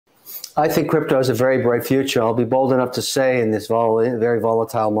I think crypto has a very bright future. I'll be bold enough to say in this very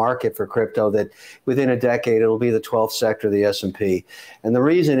volatile market for crypto that within a decade, it'll be the 12th sector of the S&P. And the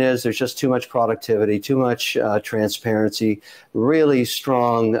reason is there's just too much productivity, too much transparency, really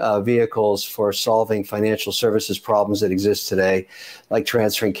strong vehicles for solving financial services problems that exist today, like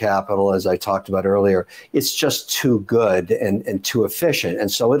transferring capital, as I talked about earlier. It's just too good and too efficient. And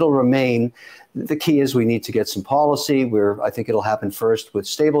so it'll remain. The key is we need to get some policy where I think it'll happen first with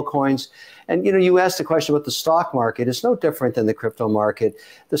stable coins. And, you asked the question about the stock market. It's no different than the crypto market.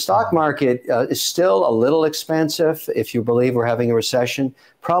 The stock market is still a little expensive if you believe we're having a recession,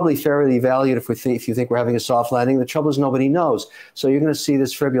 probably fairly valued if you think we're having a soft landing. The trouble is nobody knows. So you're going to see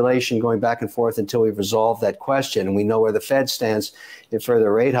this fibrillation going back and forth until we've resolved that question and we know where the Fed stands in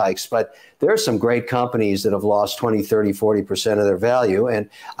further rate hikes. But there are some great companies that have lost 20, 30, 40% of their value. And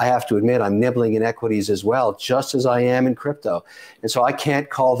I have to admit, I'm nibbling in equities as well, just as I am in crypto. And so I can't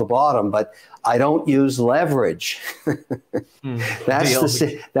call the bottom, but I don't use leverage.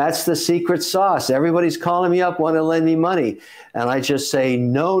 That's the secret sauce. Everybody's calling me up, want to lend me money. And I just say,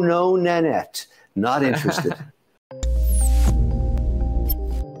 no, Nanette, not interested.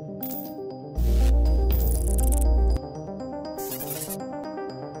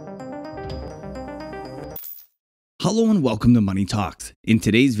 Hello and welcome to Money Talks. In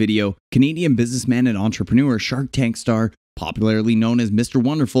today's video, Canadian businessman and entrepreneur, Shark Tank star, popularly known as Mr.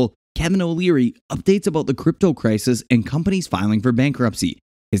 Wonderful, Kevin O'Leary, updates about the crypto crisis and companies filing for bankruptcy,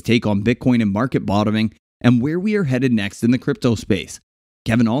 his take on Bitcoin and market bottoming, and where we are headed next in the crypto space.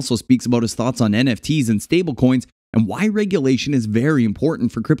 Kevin also speaks about his thoughts on NFTs and stablecoins and why regulation is very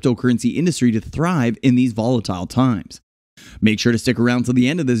important for cryptocurrency industry to thrive in these volatile times. Make sure to stick around to the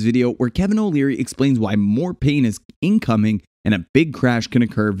end of this video where Kevin O'Leary explains why more pain is incoming and a big crash can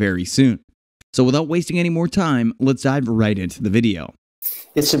occur very soon. So without wasting any more time, let's dive right into the video.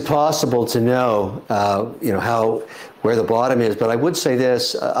 It's impossible to know, where the bottom is. But I would say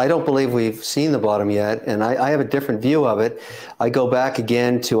this, I don't believe we've seen the bottom yet. And I have a different view of it. I go back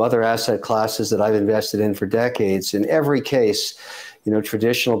again to other asset classes that I've invested in for decades. In every case,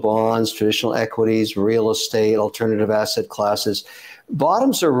 traditional bonds, traditional equities, real estate, alternative asset classes,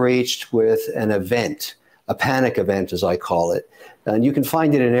 bottoms are reached with an event, a panic event, as I call it. And you can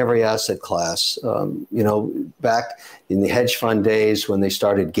find it in every asset class. Back in the hedge fund days when they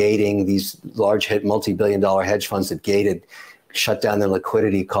started gating, these large multi-billion-dollar hedge funds that gated, shut down their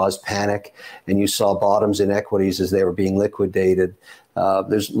liquidity, caused panic, and you saw bottoms in equities as they were being liquidated.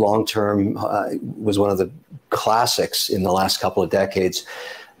 There's long-term was one of the classics in the last couple of decades.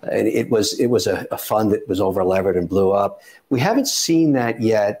 And it was a fund that was over-levered and blew up. We haven't seen that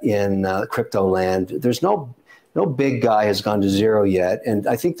yet in crypto land. There's no big guy has gone to zero yet, and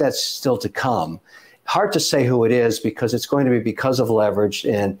I think that's still to come. Hard to say who it is because it's going to be because of leverage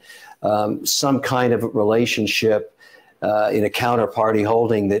and some kind of relationship in a counterparty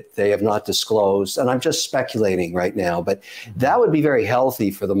holding that they have not disclosed. And I'm just speculating right now, but that would be very healthy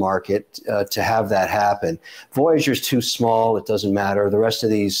for the market to have that happen. Voyager's too small. It doesn't matter. The rest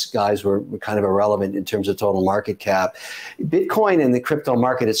of these guys were kind of irrelevant in terms of total market cap. Bitcoin and the crypto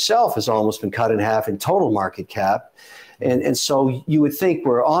market itself has almost been cut in half in total market cap. And so you would think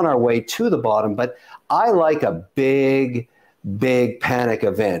we're on our way to the bottom, but I like a big panic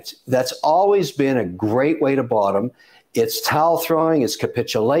event. That's always been a great way to bottom. It's towel throwing, it's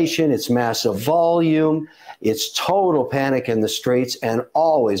capitulation, it's massive volume, it's total panic in the streets, and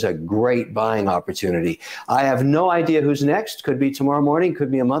always a great buying opportunity. I have no idea who's next. Could be tomorrow morning,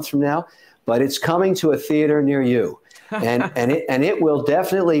 could be a month from now, but it's coming to a theater near you. And it will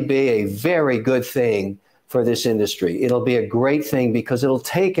definitely be a very good thing for this industry. It'll be a great thing because it'll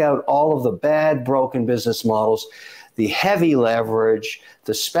take out all of the bad, broken business models, the heavy leverage,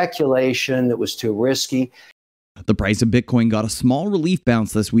 the speculation that was too risky. The price of Bitcoin got a small relief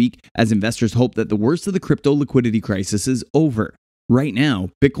bounce this week as investors hope that the worst of the crypto liquidity crisis is over. Right now,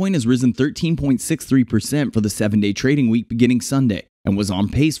 Bitcoin has risen 13.63% for the 7-day trading week beginning Sunday and was on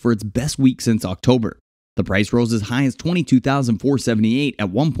pace for its best week since October. The price rose as high as $22,478 at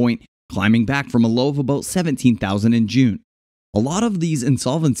one point, climbing back from a low of about $17,000 in June. A lot of these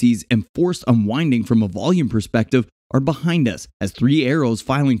insolvencies and forced unwinding from a volume perspective are behind us, as Three Arrows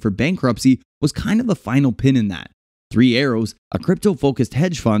filing for bankruptcy was kind of the final pin in that. Three Arrows, a crypto-focused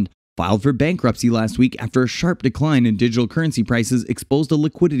hedge fund, filed for bankruptcy last week after a sharp decline in digital currency prices exposed a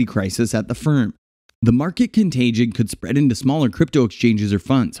liquidity crisis at the firm. The market contagion could spread into smaller crypto exchanges or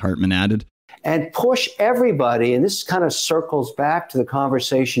funds, Hartman added. And push everybody, and this kind of circles back to the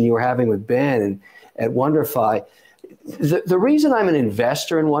conversation you were having with Ben and at WonderFi. The reason I'm an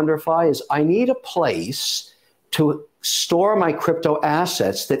investor in WonderFi is I need a place to store my crypto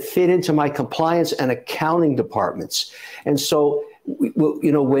assets that fit into my compliance and accounting departments. And so,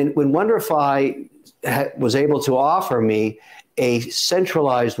 when WonderFi was able to offer me a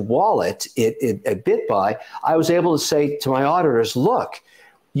centralized wallet at BitBuy, I was able to say to my auditors, look,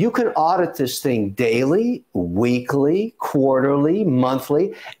 you can audit this thing daily, weekly, quarterly,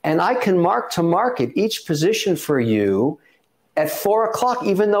 monthly, and I can mark to market each position for you at 4 o'clock,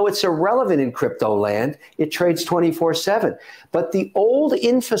 even though it's irrelevant in crypto land. It trades 24/7. But the old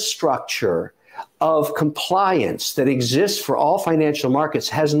infrastructure of compliance that exists for all financial markets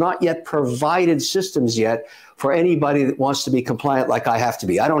has not yet provided systems yet for anybody that wants to be compliant like I have to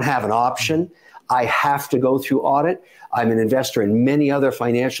be. I don't have an option. I have to go through audit. I'm an investor in many other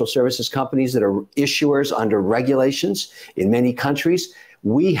financial services companies that are issuers under regulations in many countries.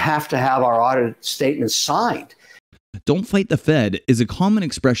 We have to have our audit statements signed. Don't fight the Fed is a common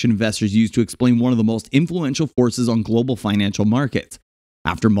expression investors use to explain one of the most influential forces on global financial markets.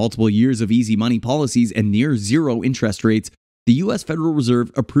 After multiple years of easy money policies and near zero interest rates, the U.S. Federal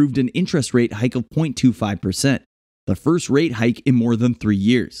Reserve approved an interest rate hike of 0.25%, the first rate hike in more than 3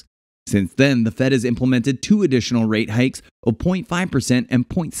 years. Since then, the Fed has implemented 2 additional rate hikes of 0.5% and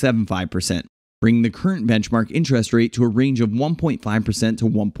 0.75%, bringing the current benchmark interest rate to a range of 1.5% to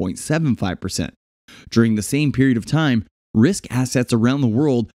 1.75%. During the same period of time, risk assets around the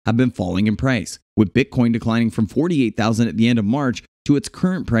world have been falling in price, with Bitcoin declining from $48,000 at the end of March to its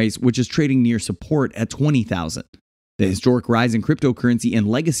current price, which is trading near support at $20,000. The historic rise in cryptocurrency and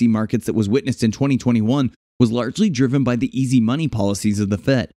legacy markets that was witnessed in 2021 was largely driven by the easy money policies of the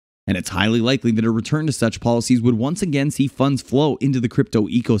Fed, and it's highly likely that a return to such policies would once again see funds flow into the crypto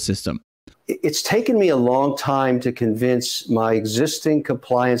ecosystem. It's taken me a long time to convince my existing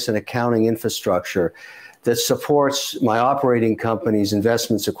compliance and accounting infrastructure that supports my operating company's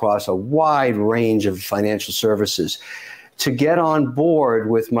investments across a wide range of financial services to get on board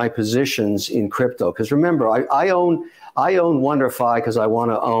with my positions in crypto. Because remember, I own WonderFi because I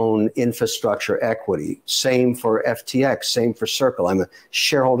want to own infrastructure equity. Same for FTX, same for Circle. I'm a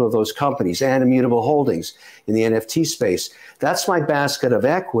shareholder of those companies and Immutable Holdings in the NFT space. That's my basket of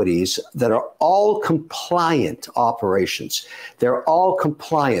equities that are all compliant operations. They're all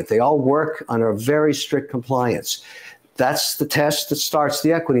compliant. They all work under very strict compliance. That's the test that starts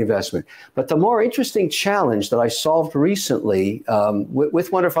the equity investment. But the more interesting challenge that I solved recently with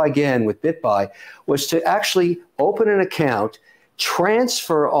WonderFi again, with BitBuy, was to actually open an account,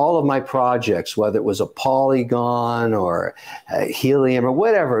 transfer all of my projects, whether it was a Polygon or Helium or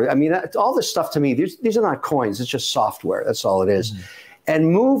whatever. I mean, all this stuff to me, these are not coins. It's just software. That's all it is. Mm-hmm.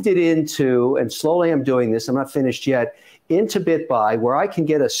 And moved it into, and slowly I'm doing this, I'm not finished yet, into BitBuy, where I can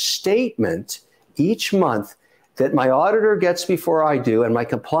get a statement each month that my auditor gets before I do, and my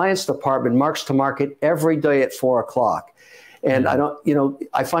compliance department marks to market every day at 4 o'clock. And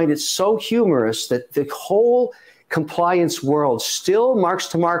I find it so humorous that the whole compliance world still marks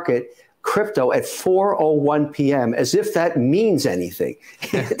to market crypto at 4:01 p.m. as if that means anything,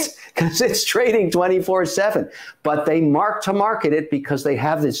 because it's trading 24/7. But they mark to market it because they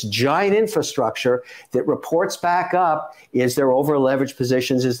have this giant infrastructure that reports back up: is there over leveraged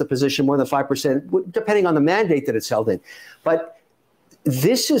positions? Is the position more than 5%? Depending on the mandate that it's held in. But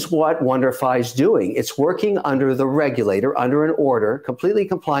this is what WonderFi is doing. It's working under the regulator, under an order, completely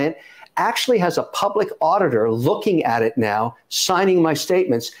compliant. Actually has a public auditor looking at it now, signing my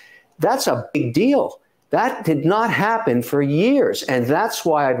statements. That's a big deal. That did not happen for years. And that's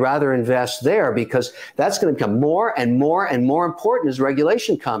why I'd rather invest there, because that's going to become more and more and more important as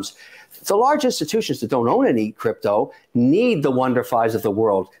regulation comes. The large institutions that don't own any crypto need the WonderFis of the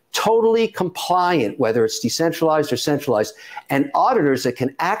world, totally compliant, whether it's decentralized or centralized, and auditors that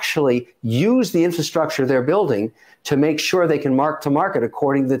can actually use the infrastructure they're building to make sure they can mark to market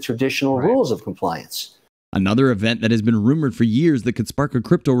according to the traditional rules of compliance. Another event that has been rumored for years that could spark a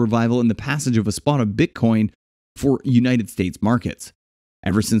crypto revival in the passage of a spot of Bitcoin for United States markets.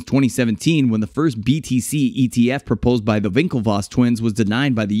 Ever since 2017, when the first BTC ETF proposed by the Winklevoss twins was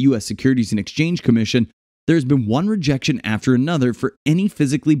denied by the U.S. Securities and Exchange Commission, there has been one rejection after another for any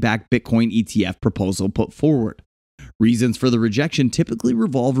physically backed Bitcoin ETF proposal put forward. Reasons for the rejection typically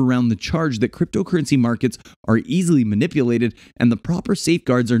revolve around the charge that cryptocurrency markets are easily manipulated and the proper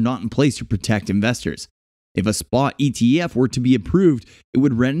safeguards are not in place to protect investors. If a spot ETF were to be approved, it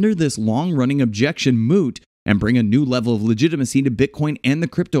would render this long-running objection moot and bring a new level of legitimacy to Bitcoin and the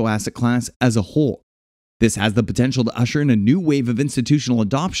crypto asset class as a whole. This has the potential to usher in a new wave of institutional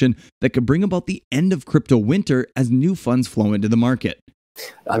adoption that could bring about the end of crypto winter as new funds flow into the market.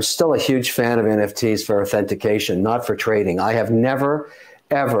 I'm still a huge fan of NFTs for authentication, not for trading. I have never,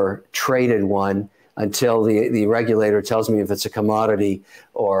 ever traded one until the regulator tells me if it's a commodity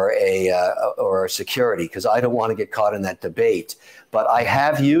or a security, because I don't want to get caught in that debate. But I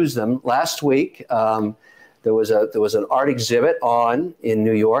have used them. Last week, there was an art exhibit in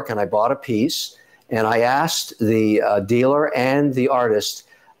New York, and I bought a piece. And I asked the dealer and the artist,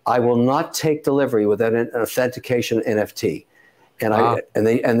 I will not take delivery without an authentication NFT. And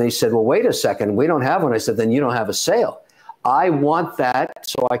they said, well, wait a second, we don't have one. I said, then you don't have a sale. I want that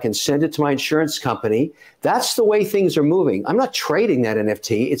so I can send it to my insurance company. That's the way things are moving. I'm not trading that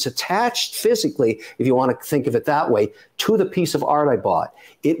NFT. It's attached physically, if you want to think of it that way, to the piece of art I bought.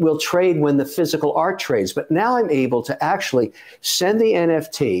 It will trade when the physical art trades. But now I'm able to actually send the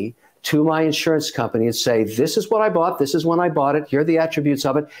NFT to my insurance company and say, this is what I bought. This is when I bought it. Here are the attributes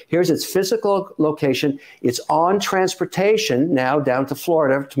of it. Here's its physical location. It's on transportation now down to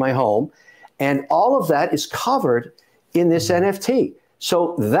Florida to my home. And all of that is covered in this NFT.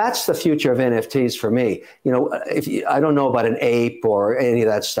 So that's the future of NFTs for me. I don't know about an ape or any of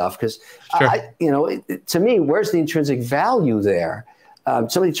that stuff, because to me, where's the intrinsic value there?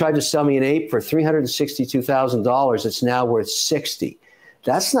 Somebody tried to sell me an ape for $362,000. It's now worth $60,000.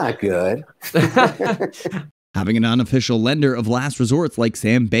 That's not good. Having an unofficial lender of last resorts like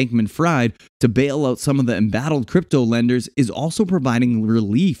Sam Bankman-Fried to bail out some of the embattled crypto lenders is also providing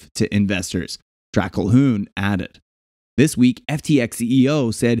relief to investors, Calhoun added. This week, FTX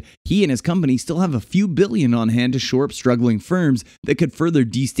CEO said he and his company still have a few billion on hand to shore up struggling firms that could further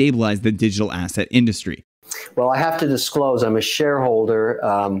destabilize the digital asset industry. Well, I have to disclose I'm a shareholder.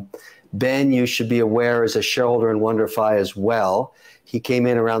 Ben, you should be aware, is a shareholder in WonderFi as well. He came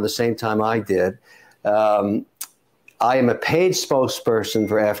in around the same time I did. I am a paid spokesperson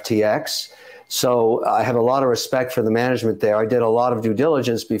for FTX, so I have a lot of respect for the management there. I did a lot of due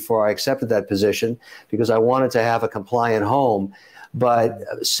diligence before I accepted that position because I wanted to have a compliant home.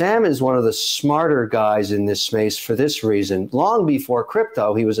 But Sam is one of the smarter guys in this space for this reason. Long before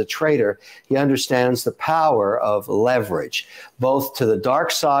crypto, he was a trader. He understands the power of leverage, both to the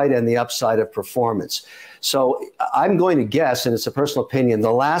dark side and the upside of performance. So I'm going to guess, and it's a personal opinion,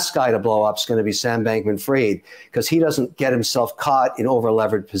 the last guy to blow up is going to be Sam Bankman-Fried, because he doesn't get himself caught in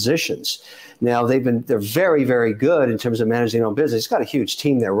over-levered positions. Now, they're very, very good in terms of managing their own business. He's got a huge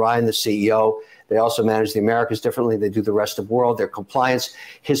team there. Ryan, the CEO, they also manage the Americas differently. They do the rest of the world. They're compliance.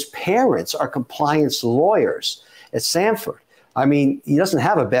 His parents are compliance lawyers at Stanford. I mean, he doesn't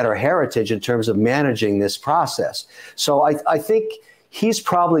have a better heritage in terms of managing this process. So I think he's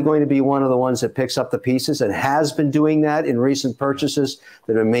probably going to be one of the ones that picks up the pieces and has been doing that in recent purchases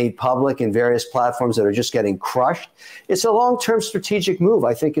that are made public in various platforms that are just getting crushed. It's a long-term strategic move.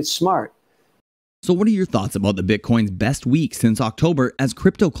 I think it's smart. So what are your thoughts about the Bitcoin's best week since October as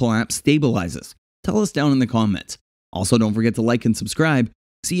crypto collapse stabilizes? Tell us down in the comments. Also, don't forget to like and subscribe.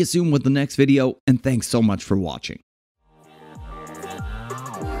 See you soon with the next video, and thanks so much for watching.